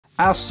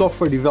As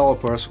software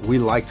developers, we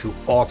like to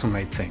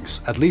automate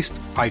things. At least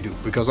I do,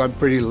 because I'm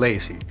pretty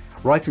lazy.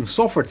 Writing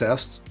software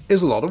tests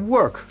is a lot of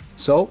work.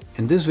 So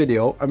in this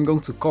video, I'm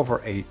going to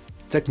cover a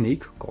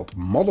technique called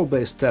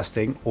model-based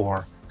testing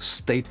or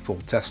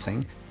stateful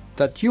testing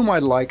that you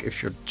might like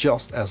if you're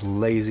just as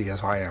lazy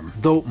as I am.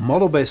 Though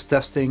model-based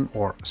testing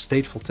or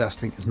stateful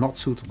testing is not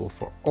suitable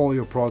for all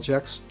your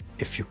projects,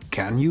 if you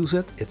can use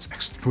it, it's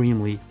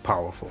extremely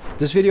powerful.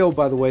 This video,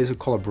 by the way, is a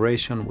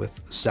collaboration with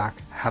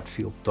Zach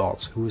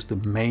Hatfield-Dodds, who is the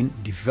main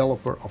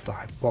developer of the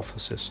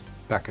Hypothesis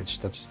package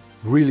that's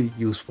really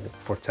useful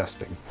for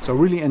testing. So I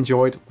really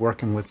enjoyed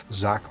working with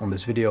Zach on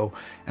this video,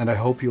 and I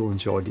hope you'll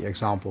enjoy the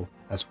example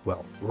as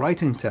well.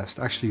 Writing tests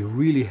actually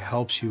really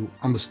helps you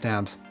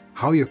understand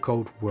how your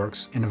code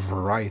works in a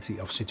variety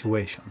of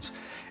situations.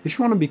 If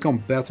you want to become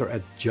better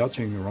at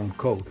judging your own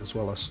code as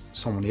well as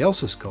somebody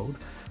else's code,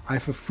 I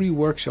have a free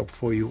workshop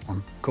for you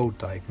on code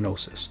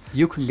diagnosis.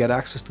 You can get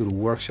access to the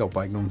workshop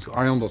by going to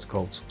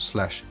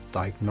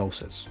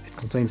arjan.codes/diagnosis. It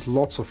contains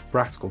lots of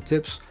practical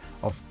tips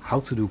of how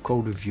to do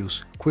code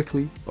reviews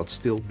quickly but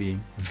still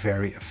being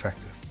very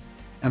effective.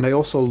 And I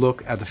also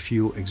look at a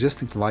few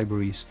existing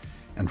libraries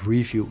and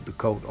review the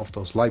code of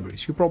those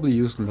libraries. You're probably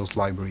using those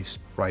libraries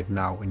right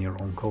now in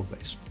your own code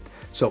base.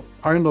 So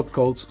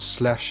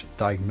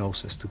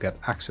arjan.codes/diagnosis to get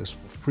access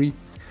for free.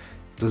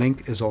 The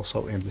link is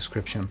also in the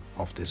description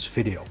of this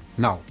video.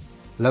 Now,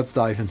 let's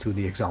dive into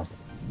the example.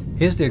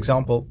 Here's the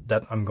example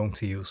that I'm going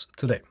to use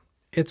today.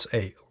 It's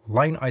a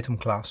line item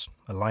class.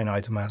 A line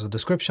item has a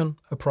description,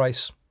 a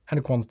price, and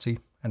a quantity,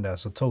 and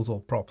there's a total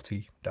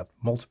property that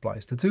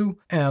multiplies the two.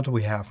 And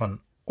we have an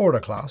order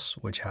class,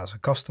 which has a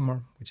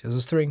customer, which is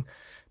a string.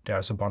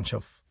 There's a bunch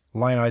of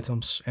line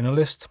items in a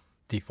list.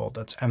 Default,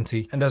 that's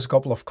empty. And there's a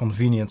couple of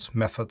convenience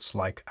methods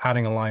like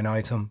adding a line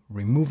item,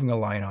 removing a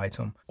line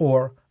item,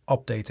 or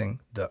updating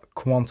the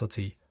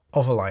quantity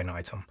of a line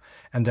item.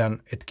 And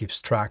then it keeps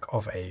track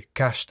of a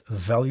cached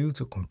value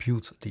to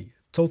compute the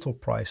total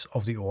price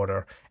of the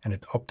order, and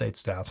it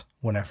updates that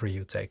whenever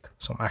you take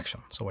some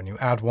action. So when you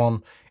add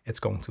one, it's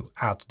going to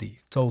add the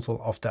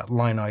total of that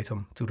line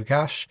item to the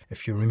cache.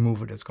 If you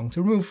remove it, it's going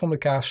to remove from the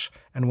cache.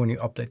 And when you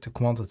update the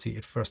quantity,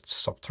 it first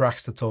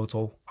subtracts the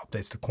total,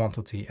 updates the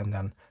quantity, and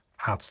then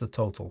adds the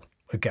total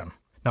again.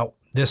 Now,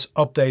 this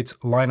update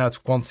line item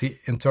quantity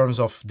in terms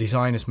of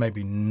design is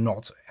maybe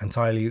not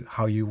entirely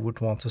how you would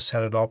want to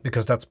set it up,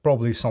 because that's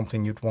probably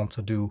something you'd want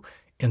to do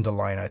in the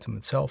line item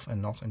itself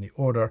and not in the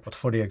order. But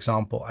for the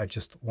example, I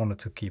just wanted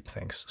to keep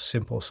things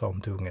simple, so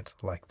I'm doing it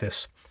like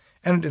this.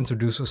 And it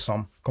introduces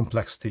some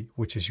complexity,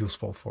 which is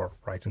useful for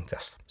writing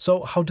tests.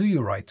 So how do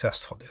you write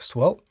tests for this?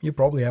 Well, you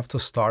probably have to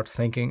start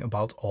thinking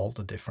about all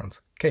the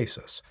different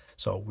cases.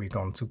 So we're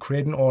going to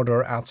create an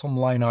order, add some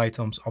line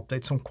items,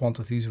 update some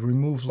quantities,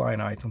 remove line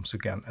items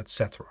again,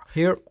 etc.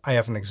 Here I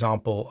have an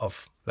example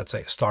of, let's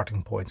say, a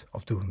starting point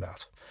of doing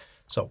that.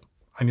 So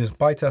I'm using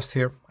PyTest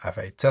here. I have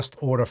a test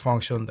order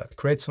function that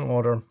creates an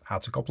order,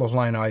 adds a couple of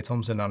line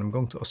items, and then I'm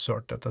going to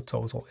assert that the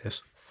total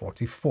is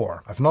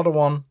 44. I have another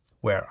one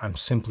where I'm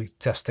simply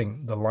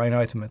testing the line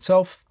item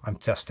itself. I'm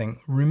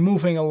testing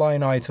removing a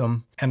line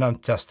item, and I'm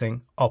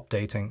testing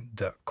updating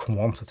the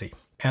quantity.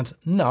 And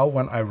now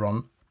when I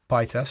run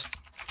PyTest,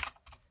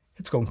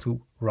 it's going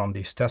to run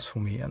these tests for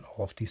me, and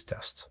all of these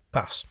tests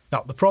pass.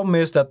 Now, the problem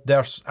is that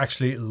there's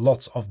actually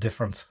lots of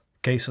different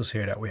cases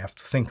here that we have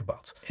to think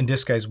about. In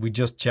this case, we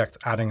just checked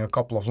adding a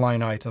couple of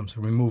line items,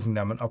 removing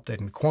them, and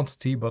updating the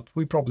quantity, but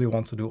we probably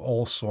want to do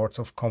all sorts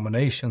of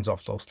combinations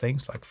of those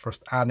things, like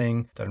first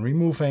adding, then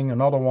removing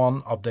another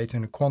one,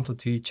 updating the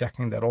quantity,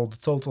 checking that all the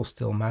totals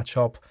still match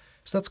up.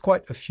 So that's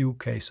quite a few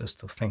cases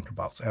to think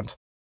about. And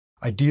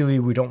ideally,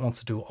 we don't want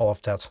to do all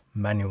of that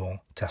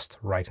manual test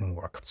writing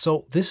work.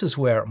 So this is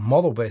where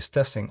model-based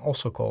testing,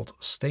 also called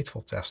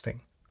stateful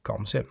testing,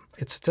 comes in.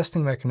 It's a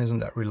testing mechanism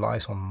that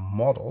relies on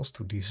models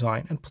to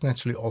design and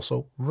potentially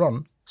also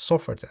run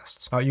software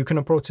tests. Now, you can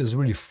approach this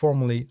really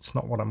formally. It's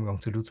not what I'm going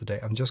to do today.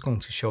 I'm just going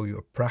to show you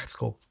a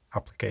practical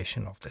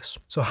application of this.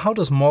 So how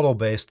does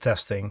model-based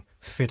testing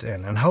fit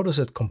in, and how does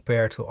it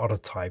compare to other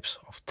types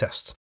of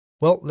tests?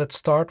 Well, let's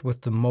start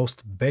with the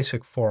most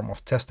basic form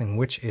of testing,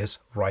 which is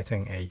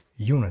writing a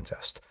unit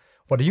test.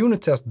 What a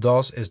unit test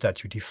does is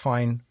that you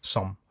define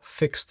some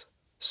fixed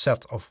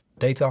set of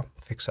data,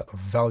 fixed set of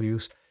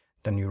values,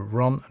 then you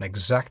run an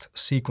exact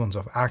sequence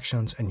of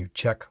actions and you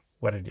check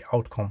whether the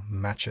outcome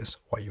matches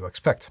what you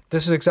expect.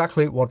 This is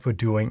exactly what we're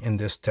doing in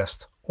this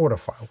test order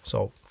file.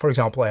 So for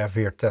example, I have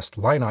here test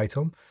line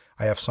item.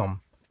 I have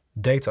some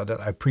data that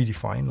I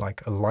predefine,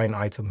 like a line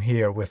item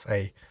here with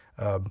a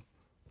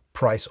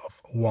price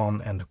of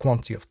 1 and a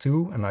quantity of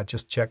 2, and I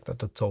just check that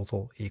the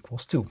total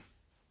equals 2.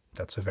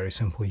 That's a very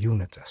simple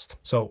unit test.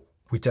 So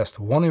we test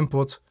one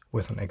input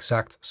with an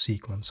exact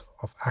sequence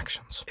of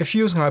actions. If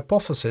you're using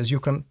Hypothesis, you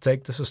can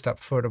take this a step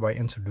further by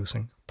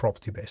introducing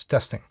property-based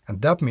testing.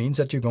 And that means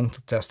that you're going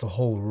to test a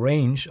whole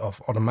range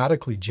of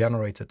automatically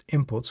generated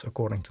inputs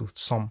according to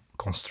some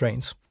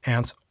constraints,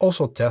 and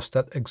also test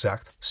that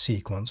exact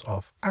sequence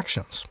of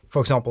actions.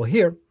 For example,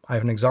 here I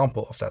have an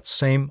example of that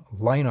same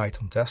line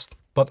item test.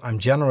 but I'm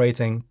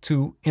generating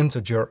two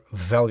integer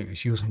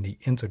values using the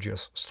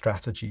integers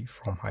strategy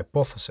from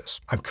hypothesis.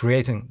 I'm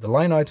creating the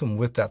line item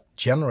with that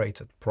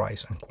generated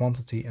price and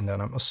quantity, and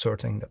then I'm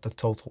asserting that the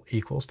total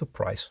equals the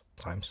price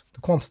times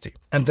the quantity.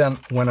 And then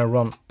when I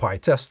run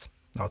PyTest,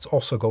 now it's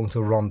also going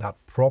to run that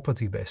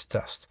property-based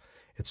test.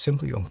 It's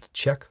simply going to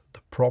check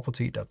the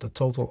property that the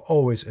total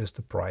always is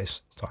the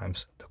price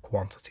times the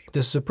quantity.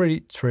 This is a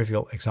pretty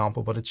trivial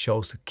example, but it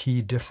shows the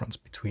key difference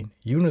between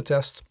unit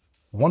tests,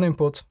 one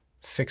input,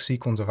 fixed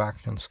sequence of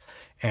actions,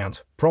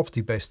 and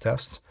property-based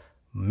tests,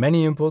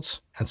 many inputs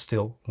and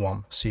still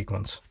one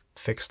sequence,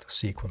 fixed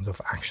sequence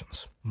of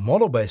actions.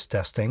 Model-based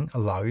testing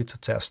allows you to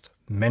test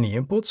many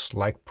inputs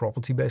like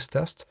property-based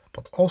tests,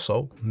 but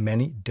also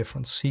many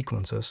different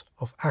sequences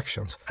of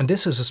actions. And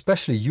this is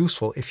especially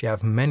useful if you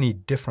have many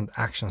different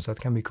actions that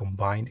can be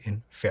combined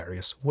in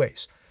various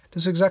ways.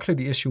 This is exactly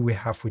the issue we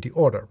have with the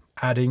order.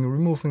 Adding,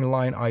 removing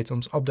line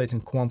items,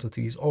 updating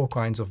quantities, all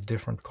kinds of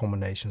different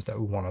combinations that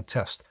we want to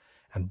test.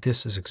 And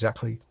this is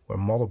exactly where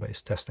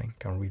model-based testing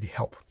can really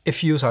help.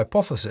 If you use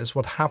hypothesis,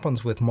 what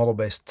happens with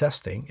model-based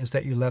testing is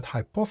that you let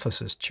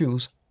hypothesis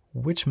choose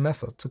which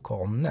method to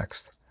call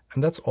next.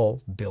 And that's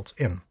all built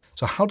in.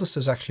 So how does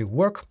this actually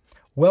work?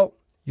 Well,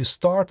 you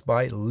start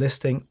by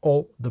listing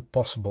all the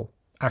possible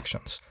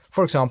actions.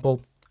 For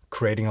example,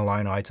 creating a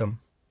line item,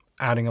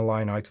 adding a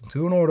line item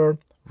to an order,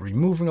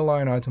 removing a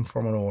line item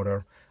from an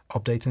order,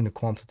 updating the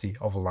quantity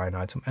of a line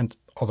item, and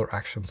other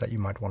actions that you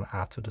might want to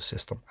add to the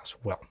system as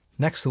well.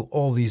 Next to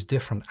all these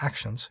different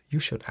actions, you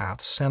should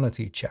add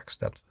sanity checks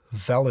that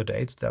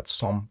validate that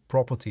some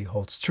property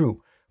holds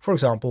true. For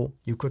example,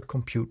 you could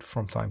compute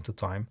from time to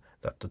time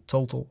that the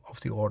total of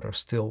the order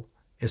still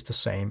is the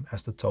same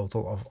as the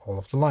total of all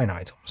of the line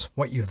items.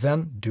 What you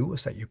then do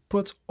is that you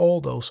put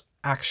all those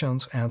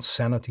actions and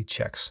sanity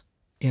checks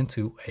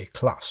into a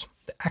class.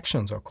 The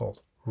actions are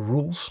called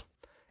rules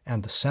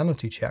and the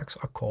sanity checks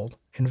are called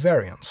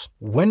invariants.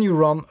 When you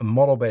run a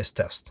model-based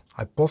test,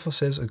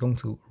 hypothesis is going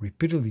to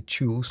repeatedly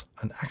choose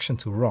an action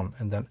to run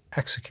and then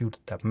execute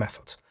that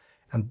method.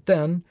 And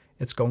then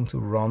it's going to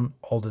run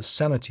all the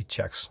sanity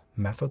checks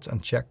methods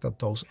and check that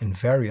those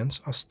invariants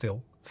are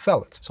still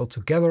valid. So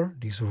together,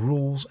 these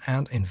rules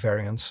and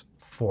invariants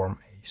form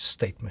a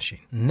state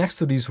machine. Next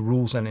to these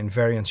rules and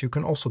invariants, you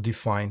can also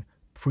define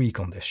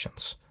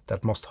preconditions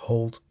that must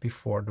hold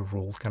before the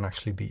rule can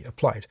actually be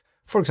applied.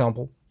 For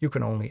example, you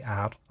can only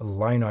add a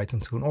line item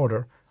to an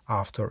order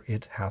after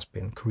it has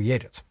been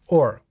created.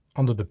 Or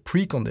under the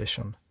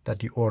precondition that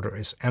the order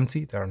is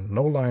empty, there are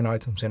no line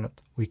items in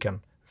it, we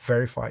can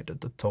verify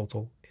that the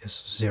total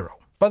is 0.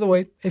 By the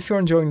way, if you're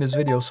enjoying this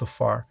video so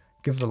far,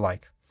 give it a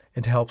like.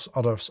 It helps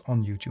others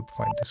on YouTube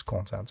find this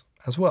content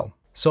as well.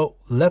 So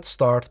let's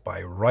start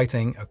by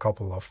writing a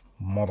couple of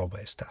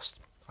model-based tests.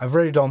 I've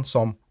already done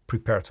some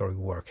preparatory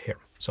work here.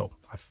 So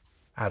I've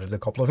added a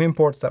couple of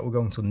imports that we're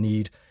going to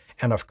need,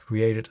 and I've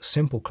created a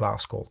simple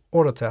class called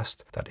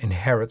orderTest that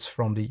inherits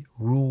from the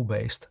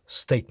rule-based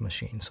state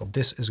machine. So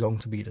this is going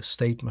to be the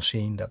state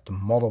machine that the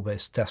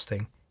model-based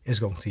testing is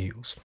going to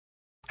use.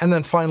 And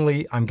then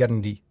finally, I'm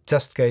getting the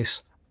test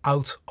case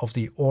out of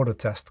the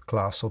orderTest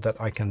class so that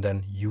I can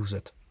then use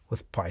it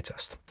with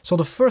PyTest. So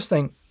the first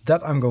thing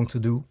that I'm going to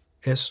do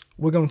is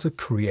we're going to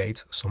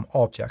create some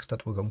objects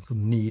that we're going to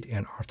need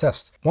in our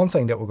test. One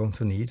thing that we're going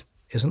to need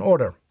is an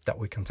order that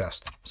we can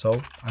test.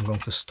 So I'm going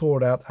to store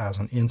that as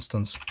an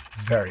instance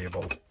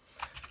variable.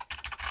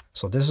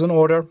 So this is an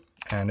order,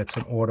 and it's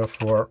an order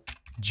for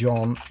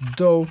John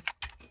Doe.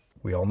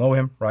 We all know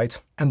him, right?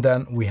 And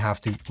then we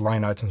have the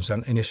line items,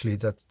 and initially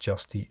that's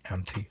just the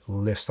empty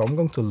list. So I'm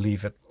going to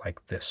leave it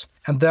like this.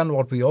 And then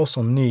what we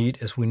also need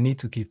is we need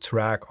to keep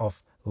track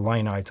of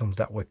line items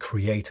that we're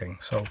creating.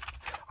 So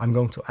I'm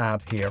going to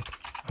add here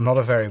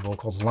another variable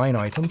called line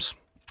items.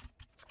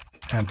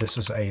 And this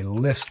is a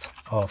list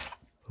of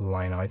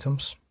line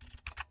items,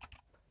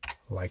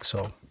 like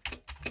so.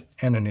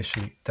 And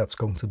initially that's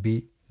going to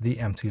be the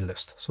empty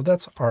list. So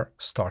that's our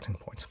starting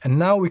point. And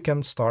now we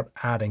can start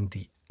adding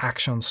the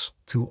actions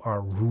to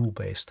our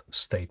rule-based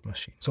state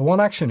machine. So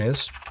one action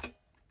is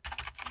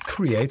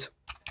create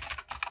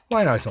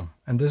line item.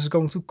 And this is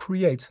going to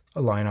create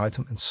a line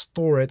item and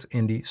store it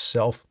in the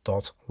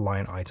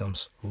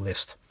self.lineItems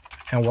list.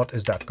 And what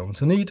is that going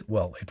to need?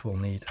 Well, it will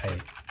need a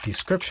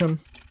description,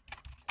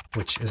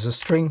 which is a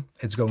string.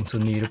 It's going to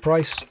need a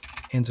price,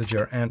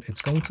 integer, and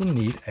it's going to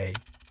need a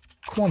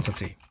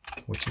quantity,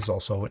 which is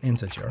also an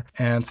integer.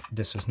 And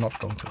this is not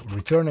going to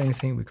return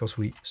anything because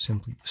we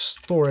simply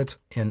store it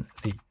in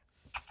the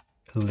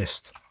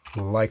list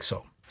like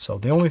so. So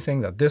the only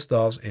thing that this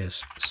does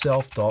is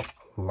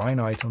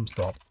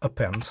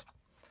self.lineItems.append,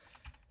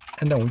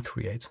 and then we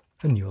create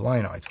a new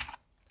line item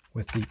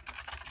with the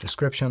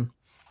description,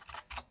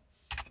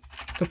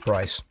 the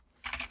price,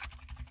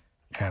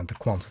 and the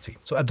quantity.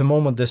 So at the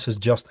moment, this is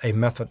just a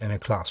method in a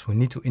class. We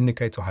need to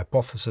indicate to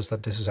hypothesis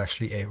that this is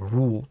actually a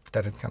rule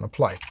that it can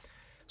apply.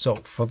 So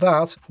for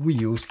that, we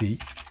use the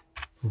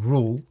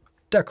rule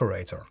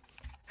decorator.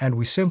 And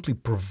we simply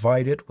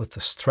provide it with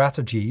the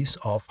strategies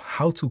of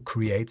how to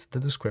create the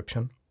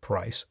description,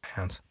 price,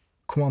 and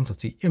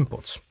quantity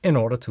inputs in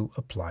order to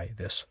apply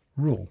this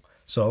rule.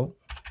 So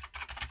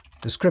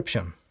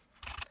description,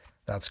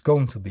 that's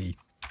going to be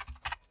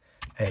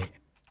a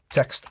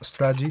text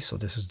strategy. So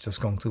this is just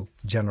going to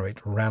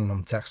generate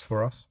random text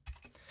for us.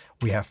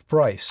 We have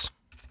price,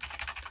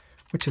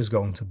 which is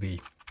going to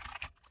be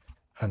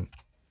an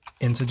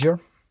integer.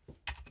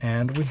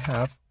 And we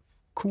have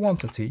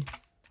quantity,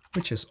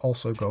 which is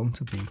also going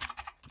to be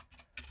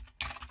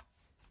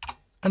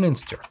an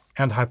integer.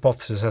 And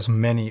Hypothesis has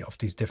many of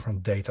these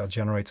different data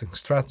generating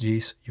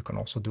strategies. You can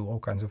also do all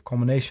kinds of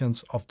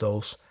combinations of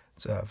those.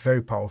 It's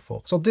very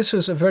powerful. So this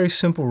is a very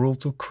simple rule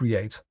to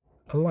create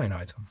a line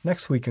item.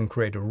 Next, we can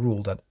create a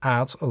rule that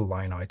adds a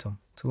line item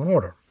to an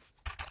order.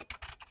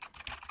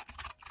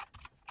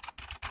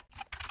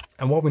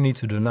 And what we need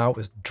to do now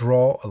is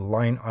draw a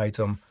line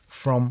item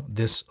from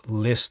this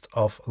list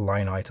of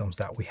line items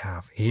that we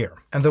have here.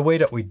 And the way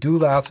that we do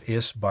that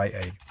is by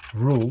a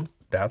rule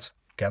that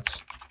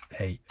gets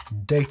a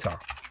data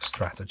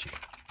strategy.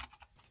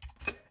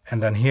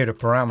 And then here the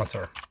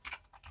parameter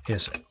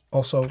is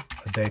also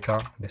a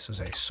data. This is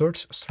a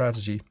search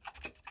strategy.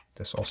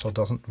 This also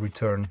doesn't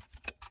return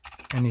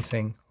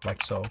anything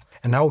like so.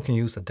 And now we can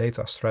use the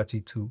data strategy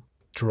to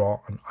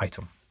draw an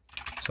item.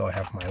 So I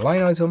have my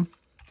line item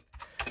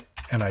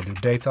and I do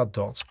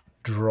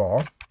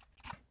data.draw.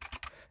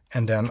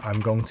 And then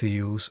I'm going to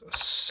use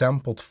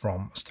sampled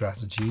from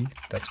strategy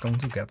that's going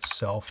to get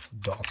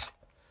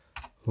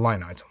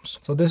self.line items.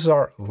 So this is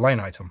our line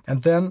item.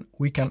 And then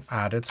we can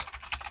add it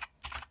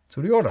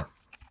to the order.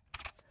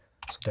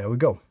 So there we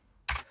go.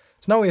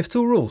 So now we have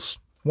two rules.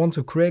 One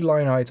to create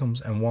line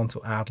items and one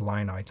to add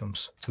line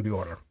items to the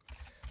order.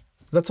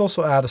 Let's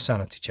also add a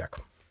sanity check.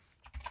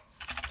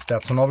 So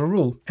that's another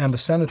rule. And the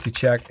sanity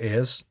check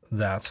is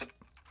that,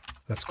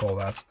 let's call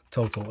that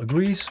total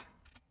agrees.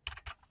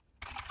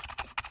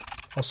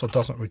 Also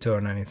doesn't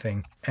return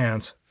anything.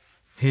 And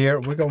here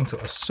we're going to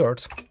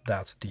assert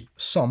that the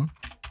sum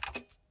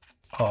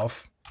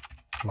of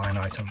line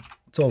item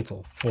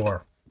total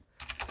for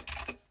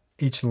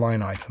each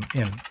line item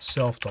in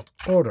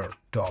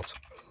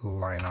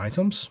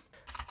self.order.lineitems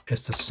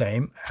is the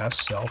same as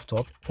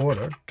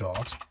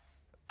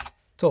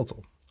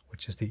self.order.total,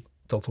 which is the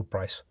total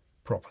price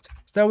property.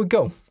 So there we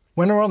go.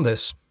 When we run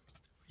this,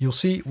 you'll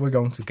see we're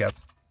going to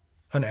get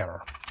an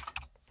error.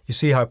 You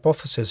see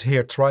Hypothesis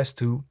here tries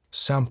to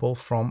sample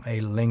from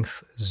a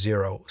length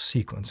 0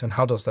 sequence. And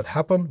how does that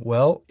happen?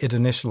 Well, it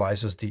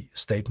initializes the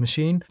state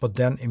machine, but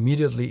then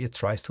immediately it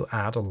tries to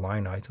add a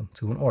line item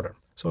to an order.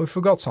 So we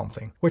forgot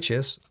something, which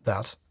is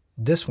that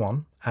this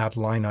one, add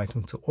line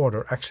item to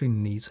order, actually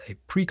needs a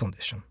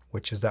precondition,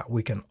 which is that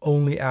we can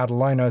only add a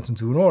line item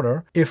to an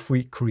order if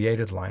we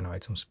created line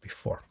items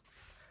before.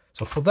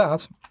 So for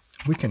that,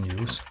 we can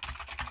use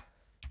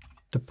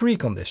the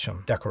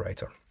precondition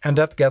decorator, and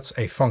that gets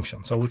a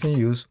function. So we can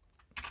use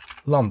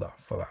lambda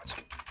for that.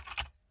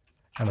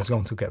 And it's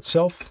going to get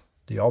self,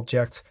 the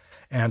object,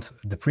 and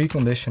the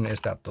precondition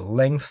is that the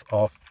length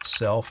of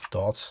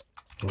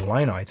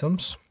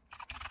self.lineitems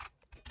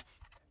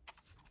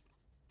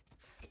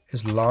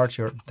is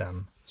larger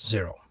than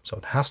 0. So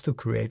it has to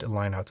create a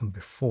line item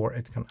before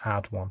it can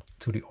add one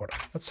to the order.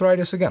 Let's try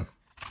this again.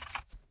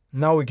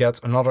 Now we get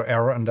another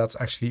error, and that's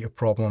actually a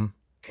problem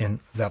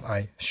in that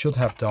I should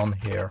have done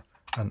here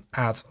an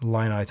add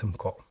line item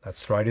call.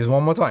 Let's try this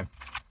one more time.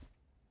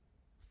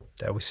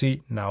 There we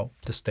see now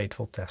the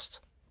stateful test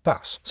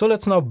pass. So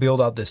let's now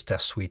build out this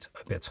test suite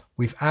a bit.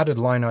 We've added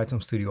line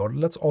items to the order.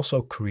 Let's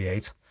also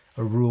create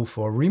a rule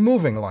for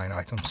removing line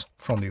items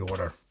from the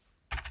order.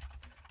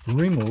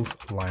 Remove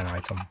line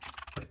item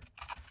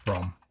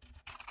from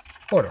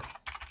order.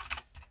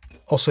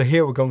 Also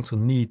here we're going to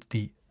need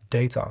the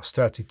data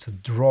strategy to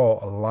draw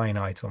a line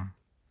item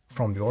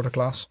from the order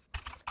class.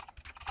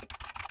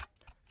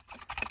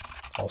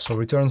 Also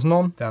returns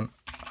none. Then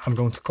I'm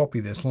going to copy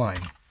this line.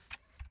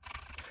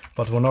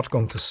 But we're not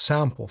going to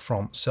sample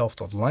from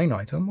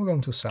self.lineItem. We're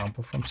going to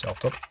sample from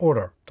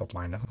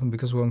self.order.lineItem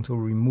because we're going to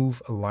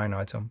remove a line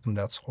item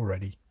that's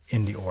already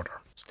in the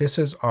order. So this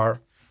is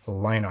our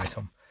line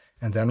item.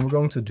 And then we're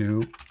going to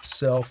do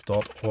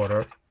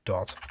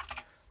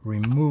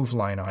self.order.remove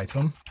line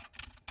item,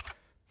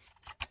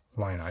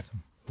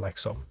 like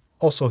so.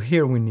 Also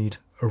here we need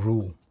a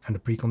rule and a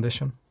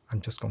precondition.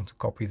 I'm just going to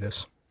copy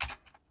this.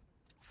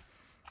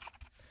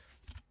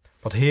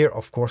 But here,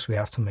 of course, we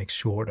have to make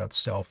sure that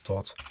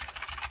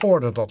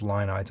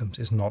self.order.lineitems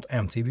is not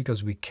empty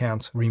because we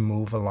can't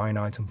remove a line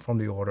item from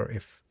the order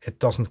if it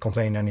doesn't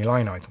contain any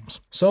line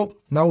items. So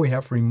now we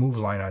have remove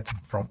line item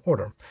from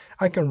order.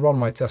 I can run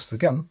my test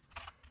again.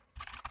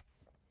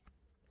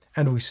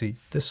 And we see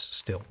this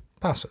still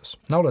passes.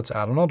 Now let's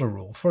add another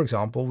rule. For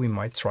example, we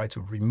might try to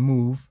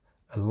remove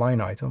a line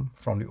item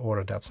from the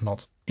order that's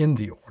not in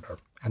the order.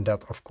 And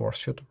that, of course,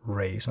 should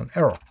raise an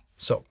error.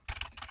 So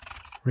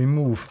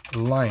remove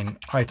line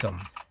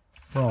item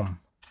from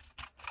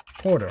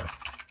order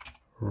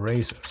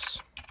raises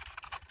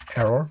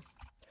error.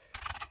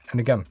 And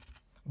again,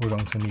 we're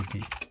going to need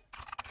the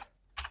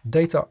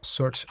data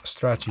search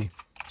strategy.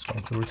 It's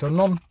going to return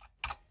none.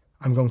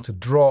 I'm going to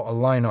draw a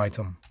line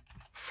item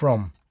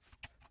from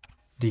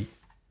the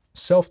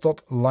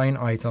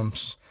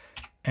self.lineItems,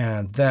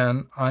 and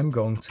then I'm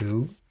going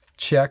to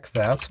check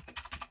that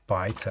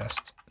by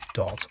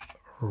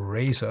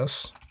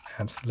test.raises,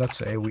 and let's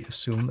say we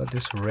assume that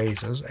this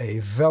raises a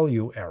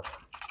value error.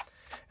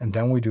 And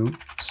then we do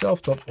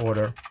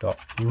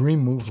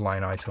self.order.remove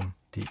line item,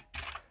 the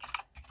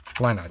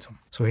line item.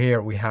 So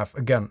here we have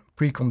again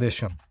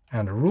precondition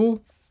and a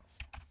rule,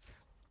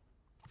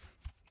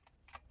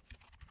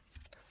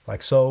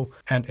 like so.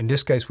 And in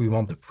this case, we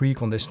want the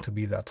precondition to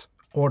be that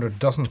order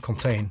doesn't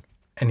contain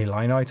any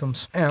line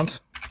items and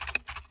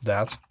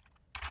that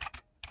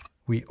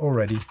we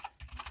already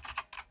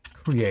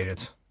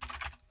created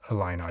a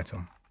line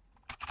item.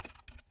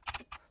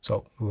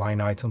 So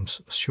line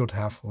items should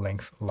have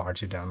length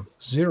larger than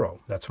 0.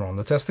 Let's run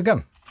the test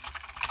again.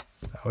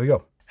 There we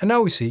go. And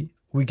now we see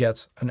we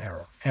get an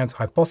error. And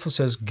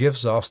hypothesis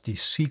gives us the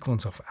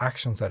sequence of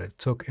actions that it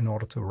took in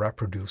order to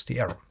reproduce the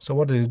error. So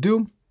what did it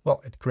do?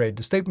 Well, it created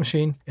the state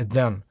machine. It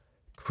then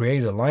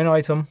created a line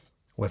item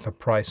with a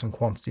price and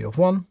quantity of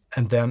 1.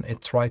 And then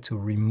it tried to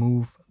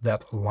remove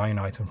that line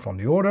item from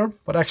the order.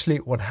 But actually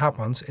what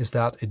happens is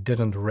that it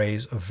didn't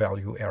raise a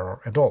value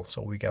error at all.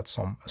 So we get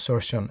some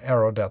assertion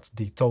error that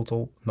the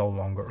total no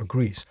longer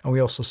agrees. And we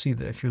also see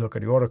that if you look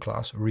at the order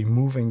class,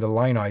 removing the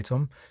line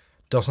item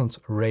doesn't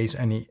raise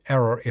any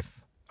error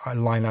if a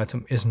line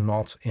item is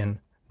not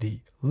in the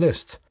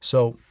list.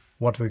 So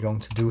what we're going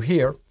to do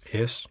here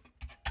is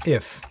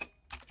if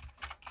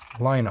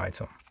line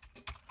item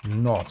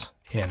not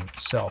in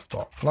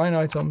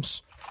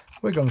self.lineItems,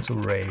 we're going to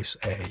raise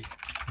a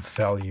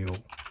value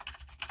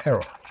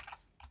error.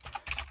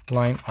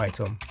 Line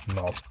item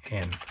not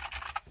in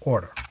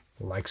order,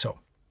 like so.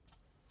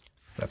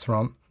 Let's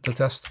run the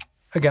test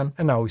again,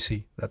 and now we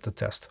see that the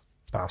test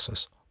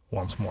passes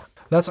once more.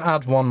 Let's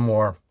add one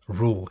more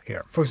rule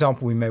here. For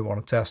example, we may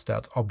want to test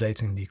that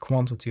updating the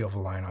quantity of a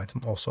line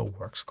item also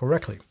works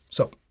correctly.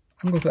 So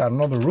I'm going to add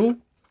another rule,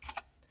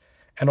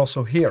 and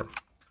also here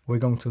we're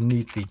going to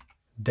need the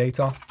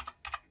data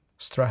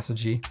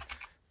strategy,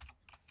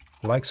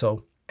 like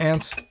so,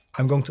 and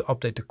I'm going to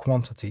update the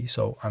quantity,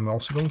 so I'm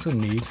also going to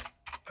need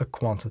a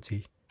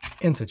quantity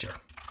integer,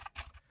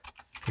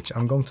 which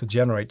I'm going to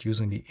generate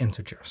using the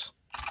integers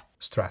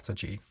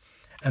strategy.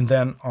 And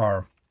then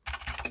our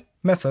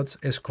method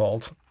is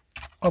called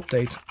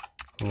update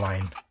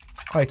line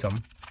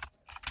item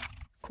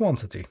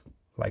quantity,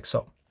 like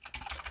so.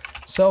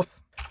 Self,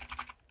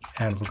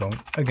 and we're going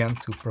again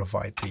to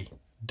provide the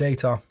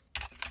data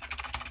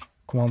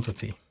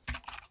quantity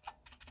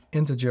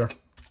integer.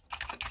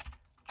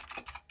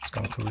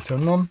 Going to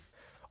return none.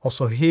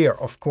 Also here,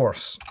 of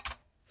course,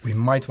 we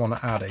might want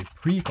to add a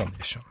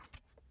precondition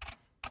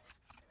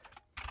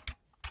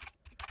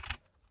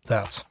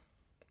that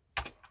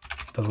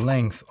the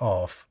length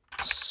of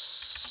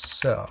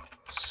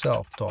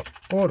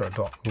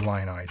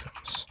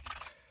self.order.lineItems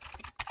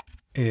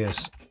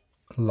is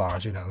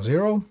larger than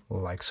 0,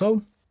 like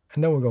so.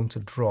 And then we're going to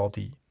draw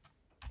the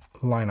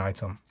line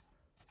item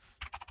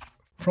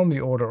from the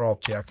order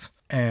object,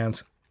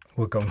 and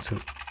we're going to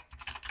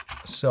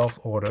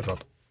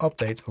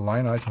self.order.update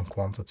line item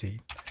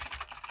quantity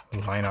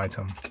line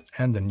item,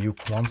 and the new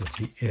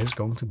quantity is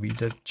going to be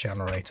the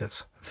generated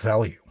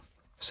value.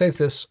 Save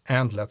this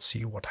and let's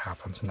see what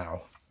happens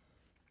now.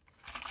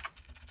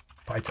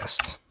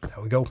 PyTest. There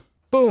we go.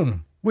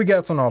 Boom! We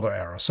get another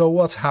error. So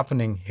what's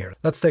happening here?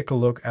 Let's take a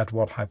look at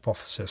what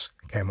hypothesis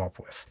came up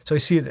with. So you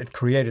see that it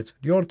created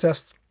the order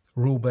test,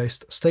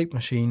 rule-based state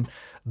machine,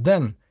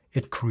 then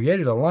it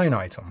created a line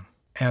item,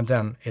 and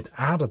then it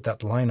added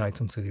that line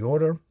item to the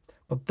order.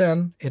 But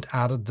then it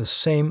added the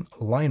same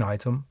line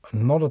item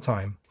another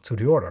time to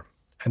the order.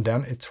 And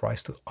then it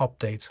tries to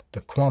update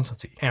the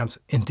quantity. And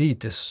indeed,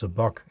 this is a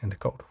bug in the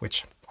code,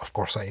 which of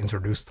course I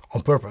introduced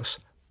on purpose,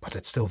 but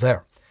it's still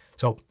there.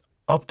 So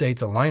update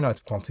the line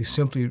item quantity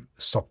simply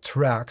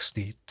subtracts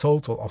the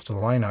total of the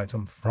line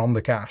item from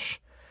the cache,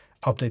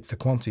 updates the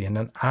quantity, and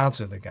then adds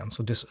it again.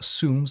 So this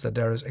assumes that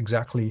there is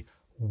exactly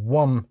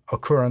one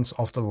occurrence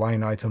of the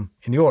line item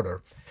in the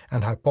order.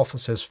 And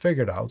hypothesis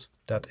figured out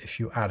that if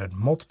you add it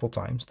multiple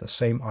times, the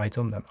same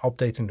item, then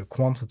updating the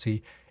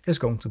quantity is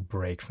going to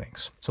break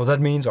things. So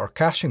that means our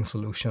caching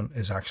solution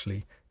is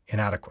actually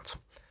inadequate.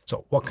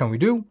 So what can we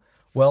do?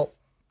 Well,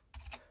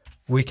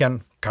 we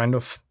can kind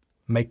of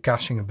make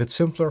caching a bit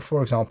simpler,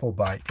 for example,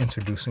 by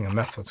introducing a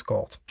method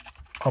called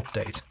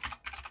update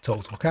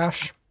total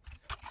cache.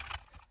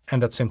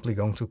 And that's simply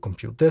going to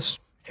compute this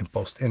in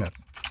post init.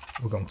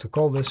 We're going to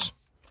call this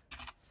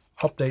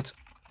update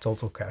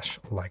total cache,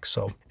 like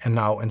so. And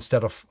now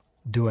instead of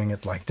doing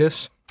it like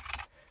this,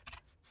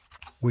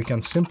 we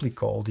can simply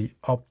call the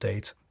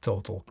update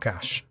total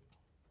cache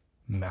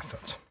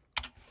method,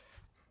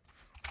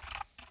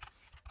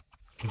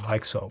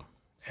 like so.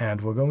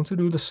 And we're going to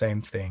do the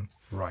same thing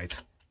right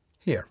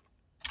here.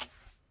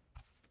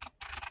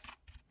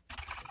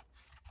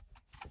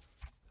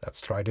 Let's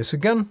try this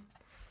again.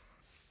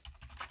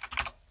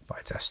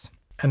 PyTest.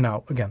 And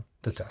now again,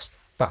 the test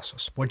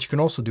passes. What you can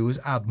also do is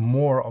add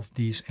more of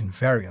these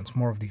invariants,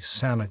 more of these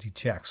sanity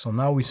checks. So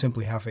now we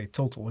simply have a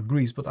total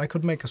agrees, but I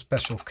could make a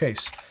special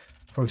case,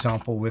 for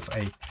example, with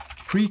a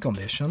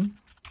precondition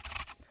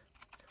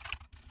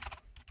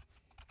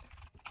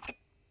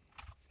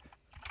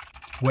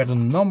where the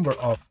number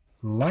of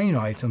line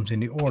items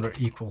in the order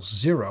equals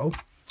 0.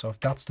 So if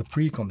that's the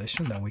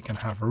precondition, then we can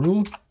have a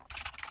rule.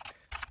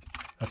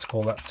 Let's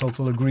call that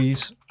total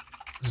agrees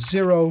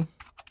 0,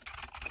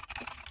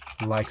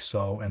 like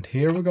so. And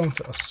here we're going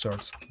to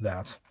assert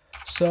that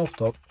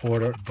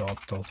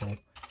self.order.total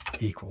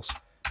equals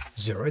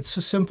 0. It's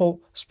a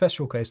simple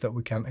special case that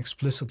we can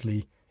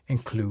explicitly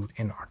include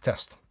in our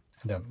test.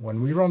 And then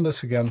when we run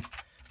this again,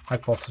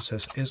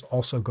 hypothesis is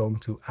also going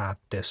to add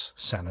this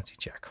sanity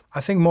check.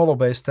 I think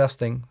model-based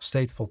testing,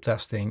 stateful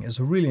testing, is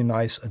a really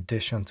nice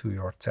addition to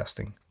your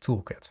testing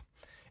toolkit.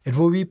 It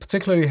will be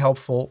particularly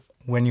helpful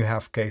when you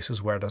have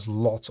cases where there's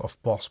lots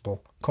of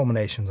possible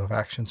combinations of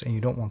actions and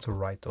you don't want to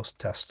write those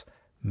tests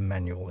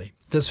manually.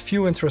 There's a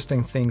few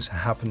interesting things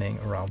happening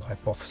around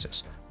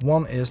hypothesis.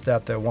 One is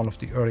that they're one of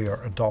the earlier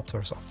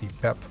adopters of the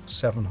PEP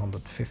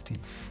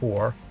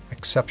 754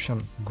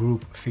 exception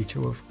group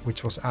feature,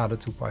 which was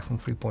added to Python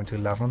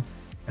 3.11,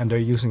 and they're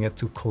using it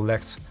to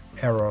collect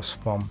errors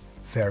from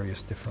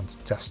various different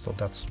tests. So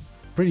that's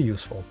pretty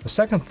useful. The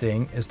second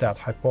thing is that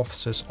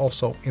hypothesis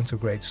also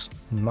integrates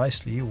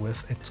nicely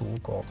with a tool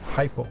called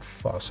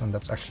HypoFuzz, and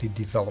that's actually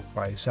developed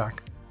by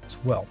Zach as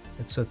well.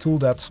 It's a tool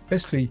that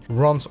basically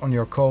runs on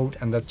your code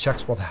and that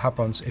checks what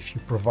happens if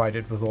you provide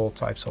it with all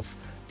types of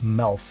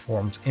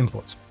malformed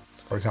inputs.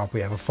 For example,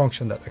 you have a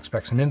function that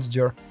expects an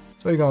integer,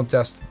 so you're going to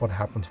test what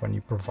happens when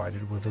you provide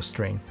it with a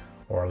string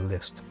or a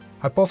list.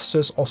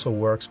 Hypothesis also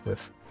works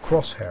with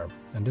Crosshair,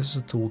 and this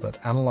is a tool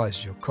that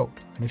analyzes your code.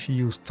 And if you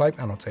use type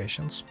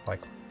annotations,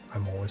 like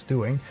I'm always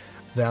doing,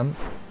 then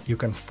you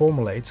can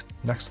formulate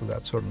next to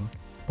that certain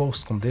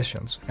post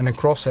conditions. And then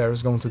Crosshair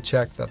is going to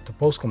check that the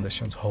post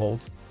conditions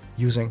hold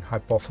using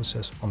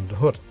hypothesis on the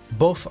hood.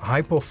 Both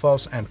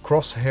HypoFuzz and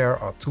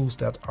Crosshair are tools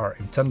that are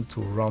intended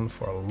to run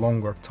for a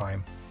longer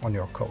time on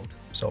your code.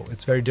 So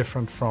it's very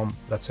different from,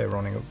 let's say,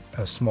 running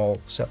a small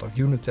set of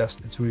unit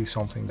tests. It's really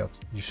something that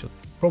you should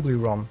probably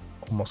run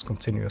almost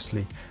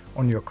continuously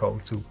on your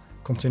code to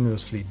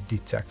continuously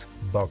detect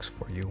bugs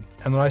for you.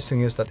 And the nice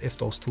thing is that if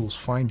those tools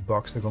find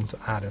bugs, they're going to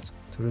add it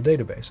to the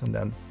database. And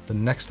then the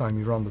next time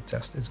you run the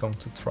test, it's going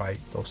to try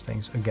those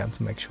things again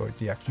to make sure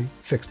that you actually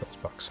fix those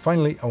bugs.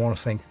 Finally, I want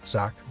to thank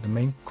Zach, the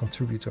main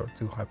contributor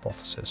to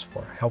Hypothesis,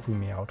 for helping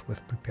me out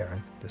with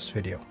preparing this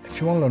video.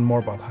 If you want to learn more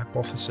about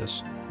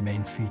Hypothesis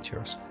main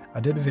features, I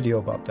did a video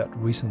about that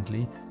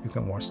recently. You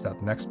can watch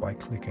that next by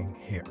clicking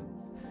here.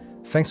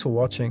 Thanks for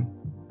watching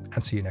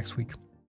and see you next week.